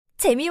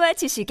재미와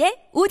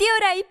지식의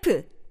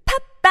오디오라이프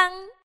팝빵.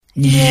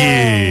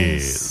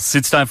 Yes.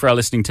 It's time for our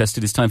listening test.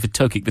 It is time for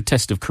Tokic, the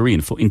test of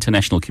Korean for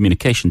international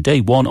communication. Day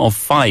 1 of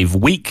 5.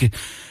 Week,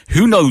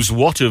 who knows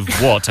what of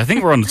what. I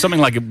think we're on something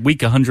like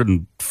week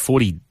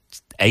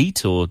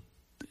 148 or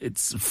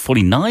it's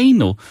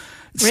 49 or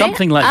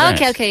something like that.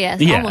 Okay,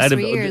 yes. Yeah, almost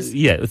 3 years.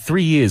 Yeah,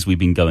 3 years we've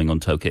been going on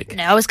Tokic.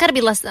 No, it's got to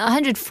be less than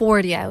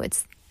 140, I would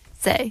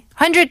say.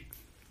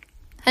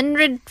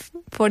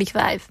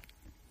 145.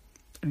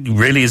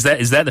 Really? Is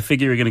that the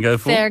figure you're going to go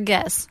for? Fair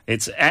guess.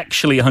 It's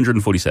actually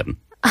 147.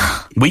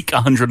 Week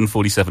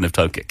 147 of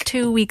Tokic.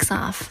 2 weeks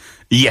off.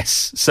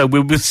 Yes. So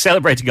we'll be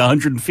celebrating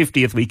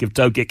 150th week of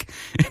Tokic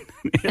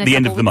at the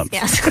end of the month.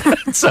 Yes.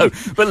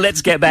 But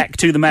let's get back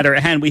to the matter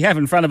at hand. We have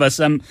in front of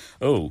us,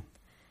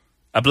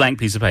 a blank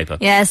piece of paper.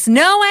 Yes,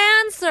 no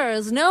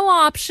answers, no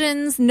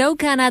options, no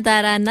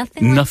Canadara,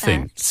 nothing like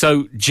that.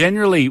 So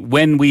generally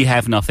when we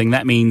have nothing,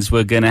 that means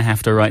we're going to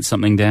have to write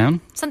something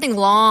down. Something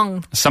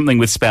long. Something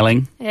with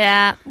spelling.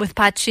 Yeah, with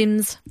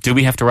pachims. Do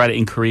we have to write it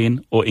in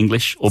Korean or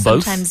English or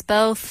both? Sometimes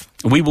both.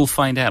 We will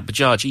find out. But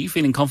George, are you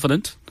feeling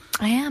confident?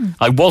 I am.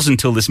 I was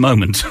until this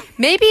moment.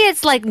 Maybe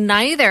it's like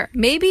neither.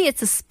 Maybe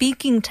it's a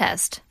speaking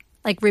test.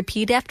 Like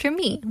repeat after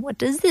me. What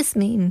does this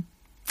mean?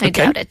 I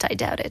doubt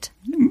it.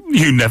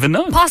 You never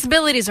know.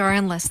 Possibilities are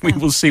endless, though. We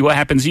will see what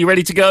happens. Are you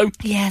ready to go?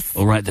 Yes.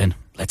 All right then,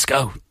 let's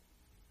go.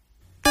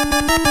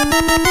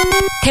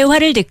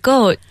 대화를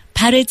듣고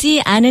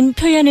바르지 않은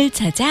표현을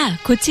찾아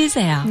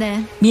고치세요.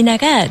 네.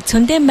 미나가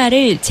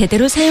존댓말을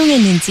제대로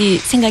사용했는지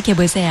생각해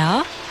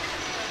보세요.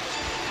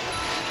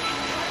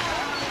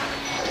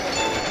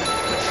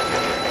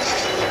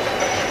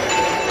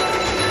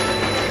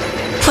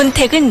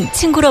 훈택은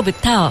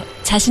친구로부터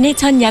자신의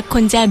전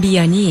약혼자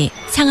미연이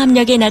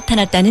상암역에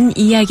나타났다는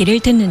이야기를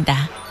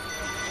듣는다.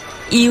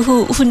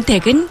 이후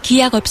훈택은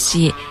기약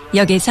없이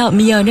역에서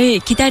미연을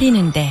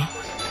기다리는데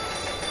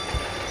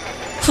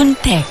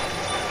훈택,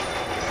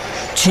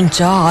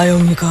 진짜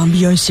아영이가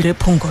미연 씨를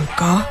본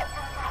걸까?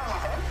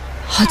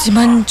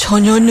 하지만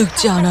전혀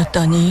늙지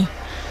않았다니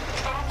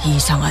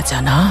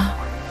이상하잖아.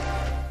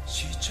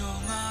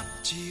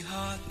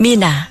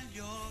 미나,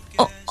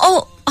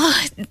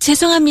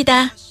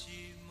 죄송합니다.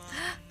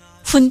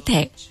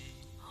 훈택,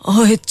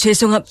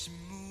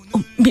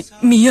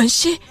 미연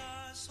씨?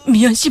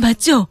 미연 씨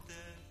맞죠?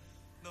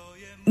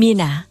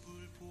 미나,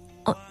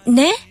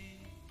 네?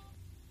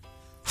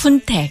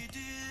 훈택,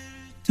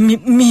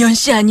 미연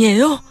씨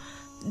아니에요?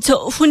 저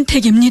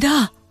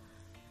훈택입니다.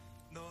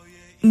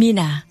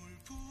 미나,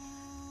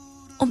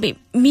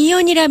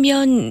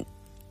 미연이라면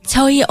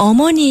저희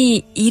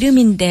어머니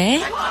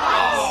이름인데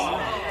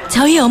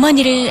저희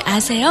어머니를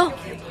아세요?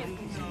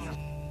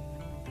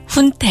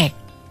 훈택,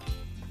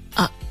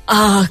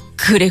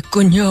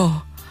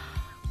 그랬군요.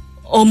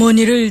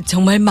 어머니를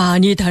정말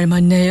많이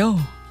닮았네요.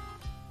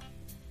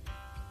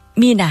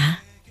 미나,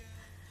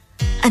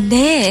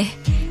 네,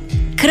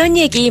 그런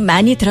얘기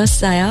많이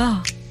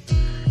들었어요.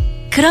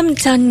 그럼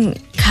전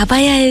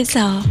가봐야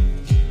해서.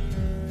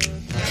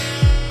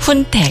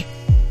 훈택,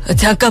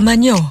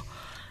 잠깐만요.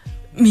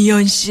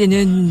 미연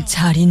씨는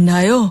잘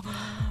있나요?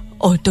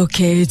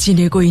 어떻게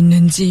지내고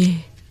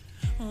있는지.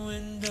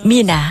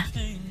 미나,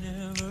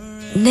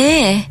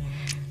 네,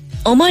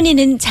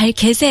 어머니는 잘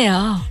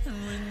계세요.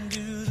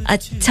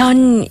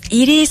 전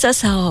일이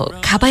있어서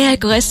가봐야 할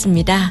것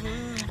같습니다.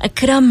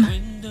 그럼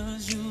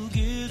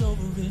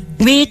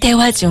위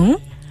대화 중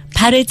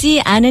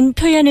바르지 않은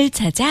표현을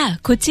찾아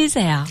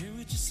고치세요.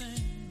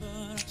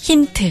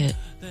 힌트,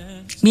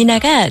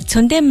 미나가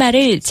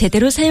존댓말을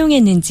제대로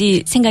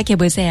사용했는지 생각해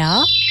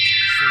보세요.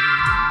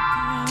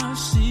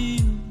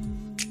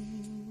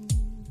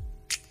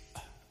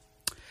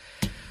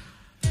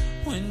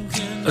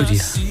 Oh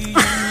dear.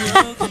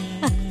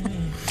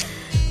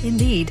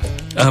 Indeed.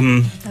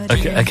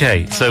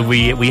 Okay. So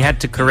we had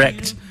to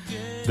correct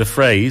the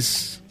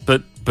phrase,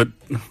 but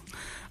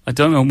I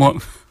don't know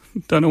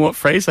what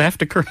phrase I have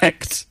to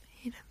correct.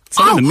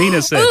 Something that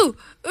Mina said. Ooh!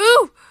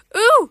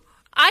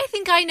 I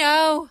think I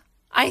know.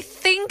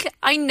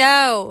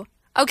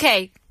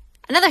 Okay.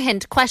 Another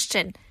hint.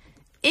 Question.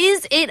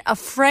 Is it a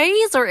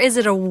phrase or is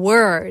it a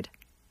word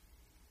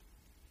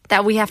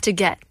that we have to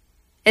get?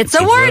 It's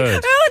a word. Ooh,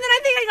 then I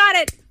think I got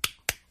it.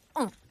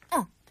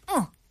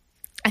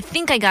 I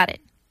think I got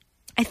it.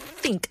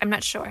 I'm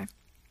not sure.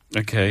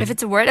 Okay. If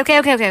it's a word. Okay.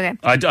 I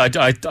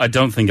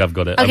don't think I've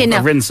got it. Okay,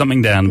 I've written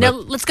something down. No,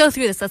 let's go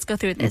through this.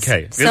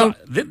 Okay. So,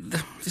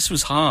 this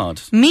was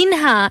hard.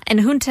 Minha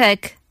and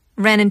Huntek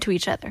ran into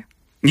each other.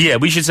 Yeah,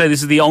 we should say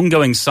this is the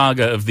ongoing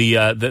saga of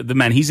the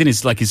man. He's in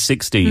his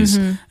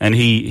 60s, and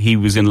he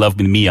was in love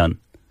with Mian.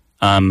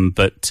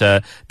 But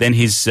then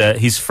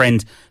his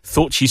friend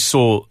thought she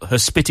saw her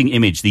spitting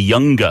image, the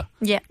younger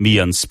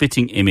Mian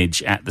spitting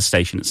image at the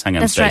station at Sangam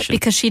That's Station. That's right,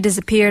 because she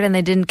disappeared and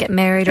they didn't get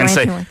married or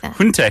anything like that.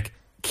 Huntek,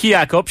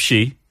 kiak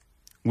opshi,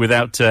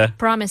 without a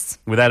promise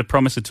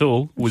at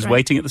all, was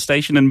waiting at the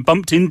station and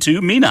bumped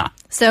into Mina.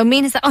 So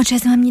Mina said,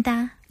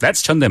 죄송합니다.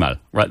 That's Chandemal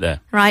right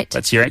there. Right.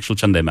 That's your actual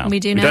Chandemal. We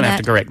do know don't that.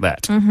 have to correct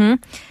that. Mm-hmm.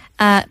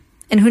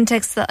 And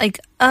Hoontaek's like,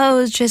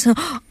 oh, 죄송.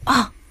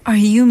 Oh, are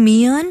you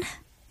Miyeon?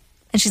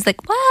 And she's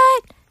like,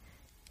 what?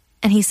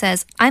 And he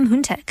says, I'm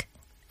Hoontaek.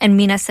 And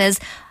Mina says,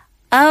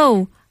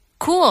 oh,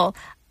 cool.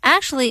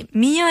 Actually,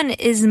 Miyeon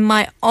is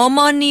my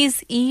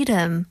어머니's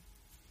이름.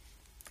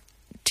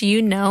 Do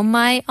you know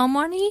my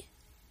어머니?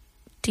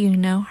 Do you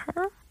know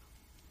her?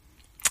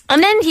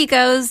 And then he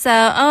goes,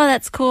 oh,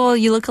 that's cool.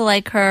 You look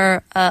like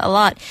her a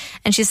lot.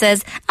 And she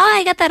says, oh,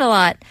 I get that a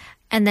lot.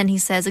 And then he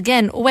says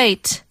again,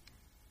 wait,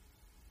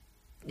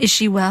 is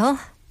she well?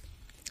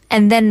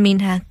 And then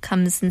Minha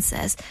comes and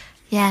says,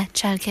 yeah,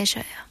 잘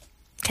계세요.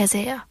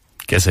 계세요.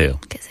 계세요.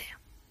 계세요.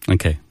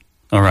 Okay.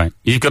 All right.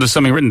 You've got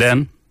something written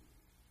down?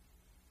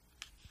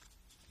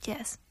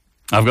 Yes.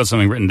 I've got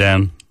something written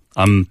down.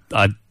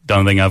 I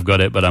don't think I've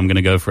got it, but I'm going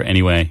to go for it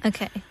anyway.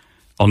 Okay.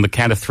 On the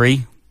count of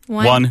three.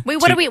 One. Wait,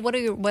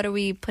 what are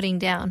we putting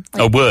down?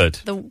 A word.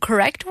 The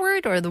correct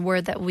word or the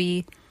word that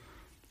we...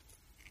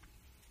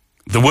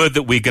 The word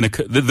that we're going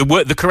to...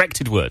 The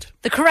corrected word.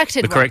 The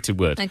corrected word. The corrected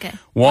word. Okay.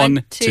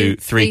 One, two,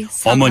 three.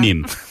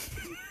 어머님.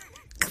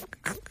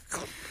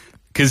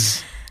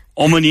 Because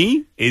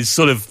어머니 is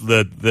sort of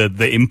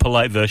the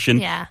impolite version.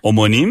 Yeah.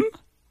 어머님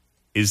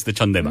is the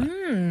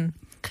존댓말.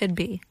 Could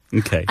be.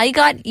 Okay. I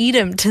got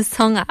이름 to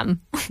성함.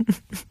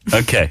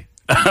 Okay.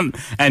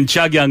 And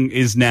Chagyang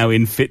is now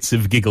in fits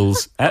of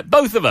giggles at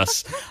both of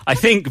us. I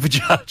think,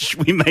 Judge,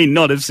 we may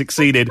not have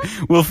succeeded.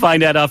 We'll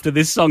find out after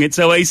this song. It's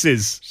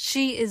Oasis.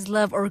 She is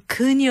love or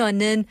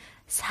그녀는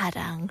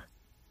사랑.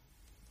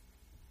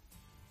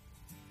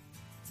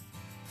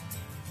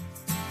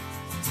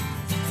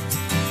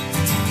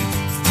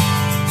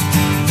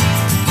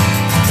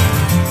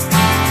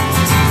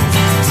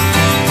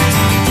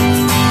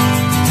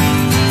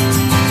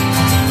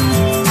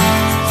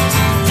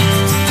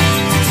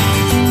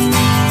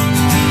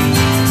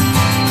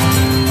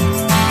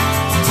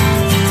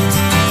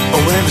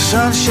 When the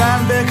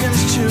sunshine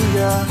beckons to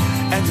ya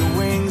and your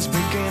wings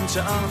begin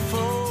to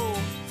unfold.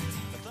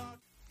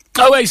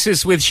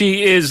 Oasis with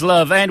She Is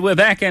Love. And we're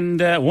back, and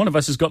one of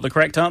us has got the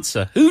correct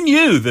answer. Who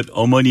knew that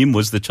어머님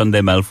was the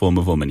존댓말 form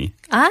of 어머니?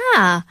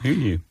 Ah. Who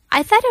knew?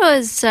 I thought it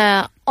was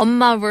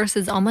엄마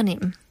versus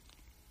어머님.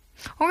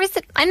 Or is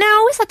it... I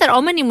always thought that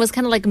어머님 was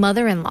kind of like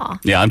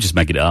mother-in-law. Yeah, I'm just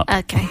making it up.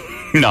 Okay.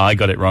 No, I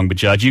got it wrong, but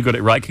Judge, you got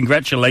it right.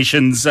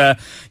 Congratulations.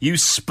 You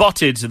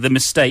spotted the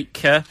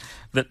mistake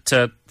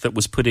that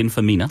was put in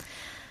for Mina.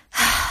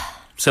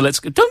 So let's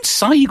go. Don't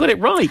sigh, you got it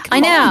right. Come I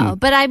know, on.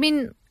 but I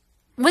mean,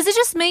 was it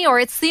just me or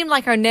it seemed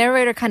like our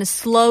narrator kind of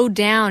slowed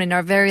down in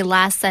our very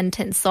last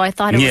sentence, so I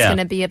thought it was going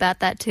to be about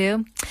that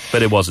too.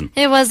 But it wasn't.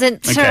 It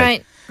wasn't. Okay. All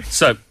right.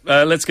 So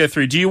let's go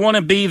through. Do you want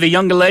to be the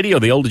younger lady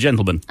or the older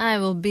gentleman? I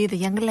will be the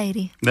younger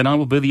lady. Then I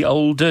will be the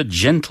older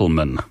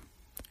gentleman.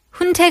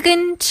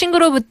 훈택은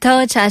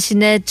친구로부터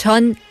자신의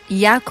전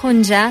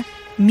약혼자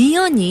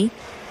미연이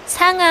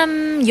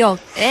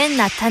상암역에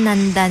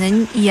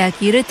나타난다는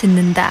이야기를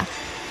듣는다.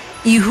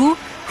 이후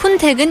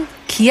훈택은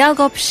기약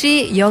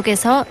없이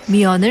역에서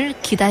미연을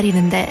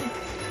기다리는데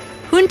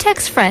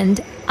Hoontaek's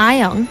friend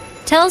Ayoung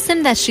tells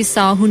him that she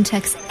saw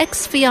Hoontaek's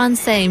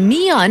ex-fiancée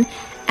Miyeon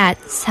at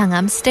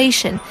Sangam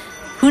Station.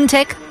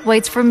 Hoontaek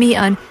waits for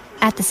Miyeon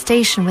at the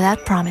station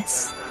without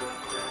promise.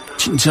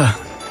 진짜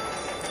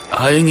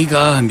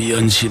아영이가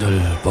미연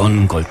씨를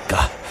본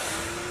걸까?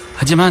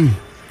 하지만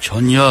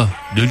전혀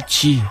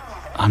늙지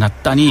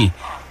않았다니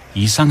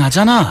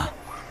이상하잖아.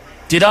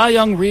 Did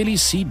Ayoung really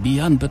see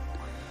미연? But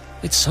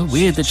it's so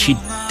weird that she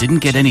didn't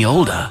get any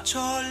older.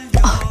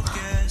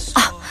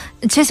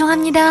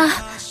 죄송합니다.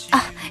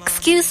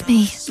 Excuse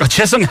me.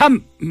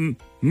 죄송함.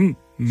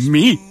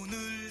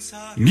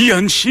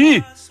 미연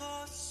씨.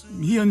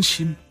 미연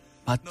씨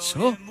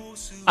맞죠?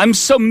 I'm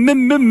so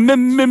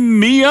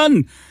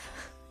미연.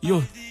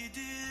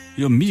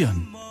 You're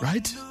미연,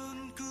 right?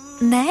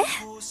 네?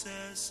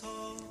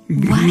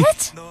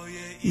 What?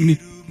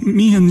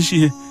 미연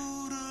씨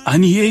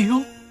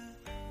아니에요?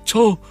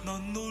 저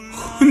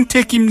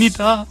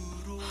훈택입니다.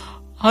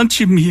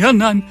 아주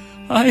미안한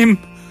I'm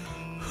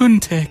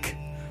훈택.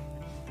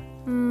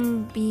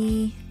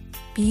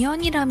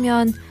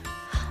 미연이라면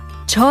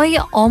저희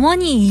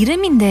어머니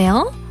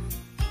이름인데요?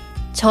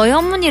 저희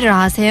어머니를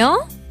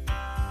아세요?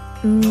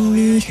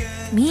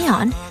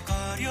 미연?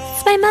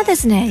 It's my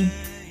mother's name.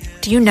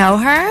 Do you know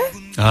her?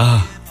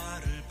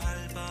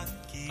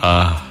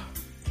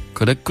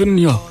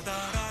 그랬군요.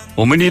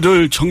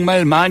 어머니를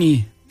정말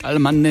많이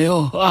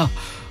닮았네요.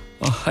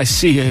 I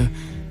see you.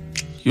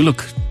 You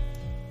look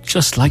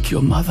just like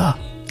your mother.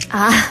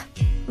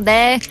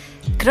 네.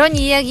 그런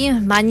이야기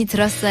많이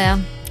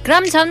들었어요.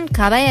 그럼 전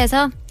가봐야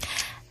해서.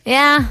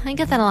 Yeah, I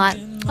get that a lot.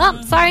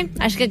 Oh, sorry.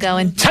 I should get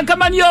going.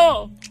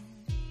 잠깐만요.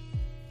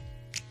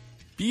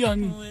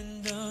 미연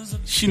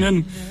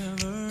씨는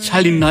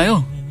잘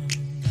있나요?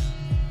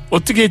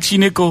 어떻게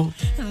지내고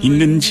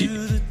있는지.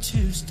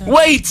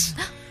 Wait!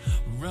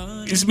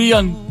 Is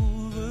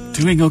미연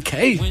doing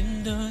okay?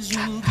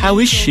 How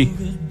is she?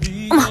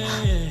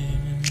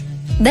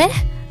 네?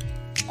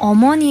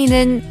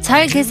 어머니는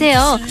잘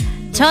계세요.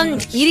 전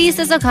일이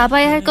있어서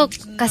가봐야 할 것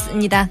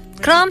같습니다.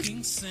 그럼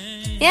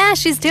Yeah,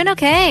 she's doing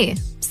okay.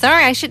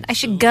 Sorry, I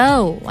should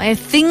go. I have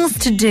things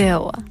to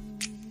do.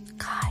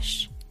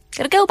 Gosh.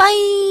 Gotta go,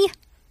 bye.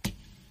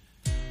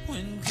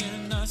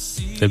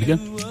 There we go.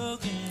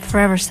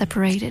 Forever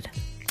separated.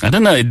 I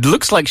don't know. It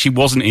looks like she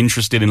wasn't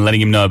interested in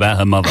letting him know about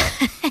her mother.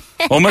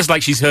 Almost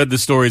like she's heard the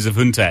stories of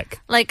Huntek.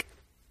 Like,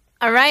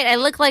 all right, I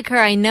look like her,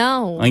 I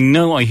know.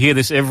 I hear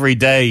this every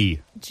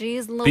day.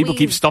 Jeez Louise. People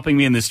keep stopping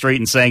me in the street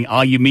and saying,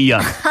 are you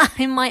Mian?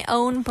 I'm my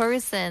own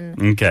person.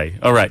 Okay,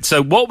 all right.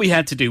 So what we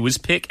had to do was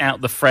pick out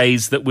the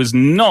phrase that was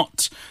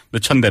not the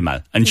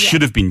천대말 and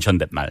should have been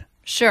천대말.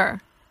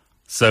 Sure.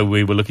 So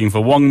we were looking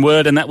for one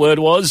word, and that word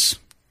was?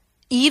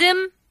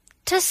 이름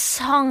to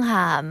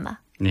성함.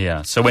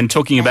 Yeah, so when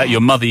talking about your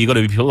mother, you got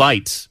to be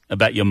polite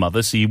about your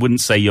mother. So you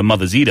wouldn't say your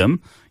mother's 이름.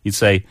 You'd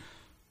say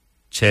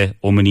제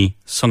어머니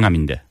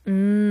성함인데.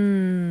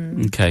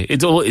 Okay,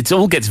 it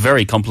all gets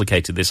very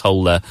complicated. This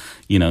whole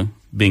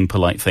being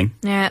polite thing.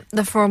 Yeah,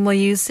 the formal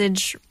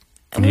usage.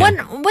 Yeah.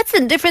 What's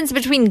the difference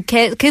between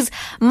because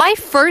my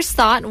first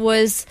thought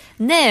was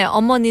네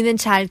어머니는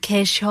잘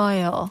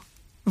계셔요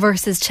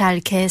versus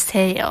잘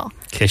계세요.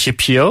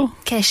 계십시오?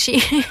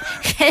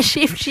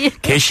 계십시오.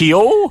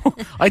 계시오?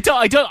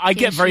 I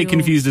get very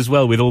confused as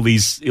well with all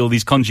these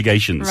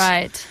conjugations.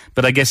 Right.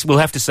 But I guess we'll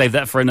have to save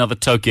that for another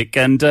Tokic.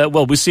 And,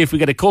 we'll see if we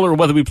get a caller or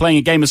whether we're playing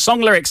a game of song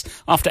lyrics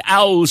after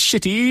Owl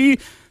Shitty.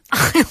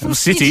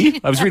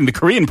 City. I was reading the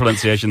Korean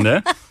pronunciation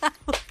there.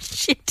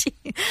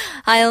 Shitty.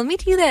 I'll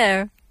meet you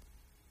there.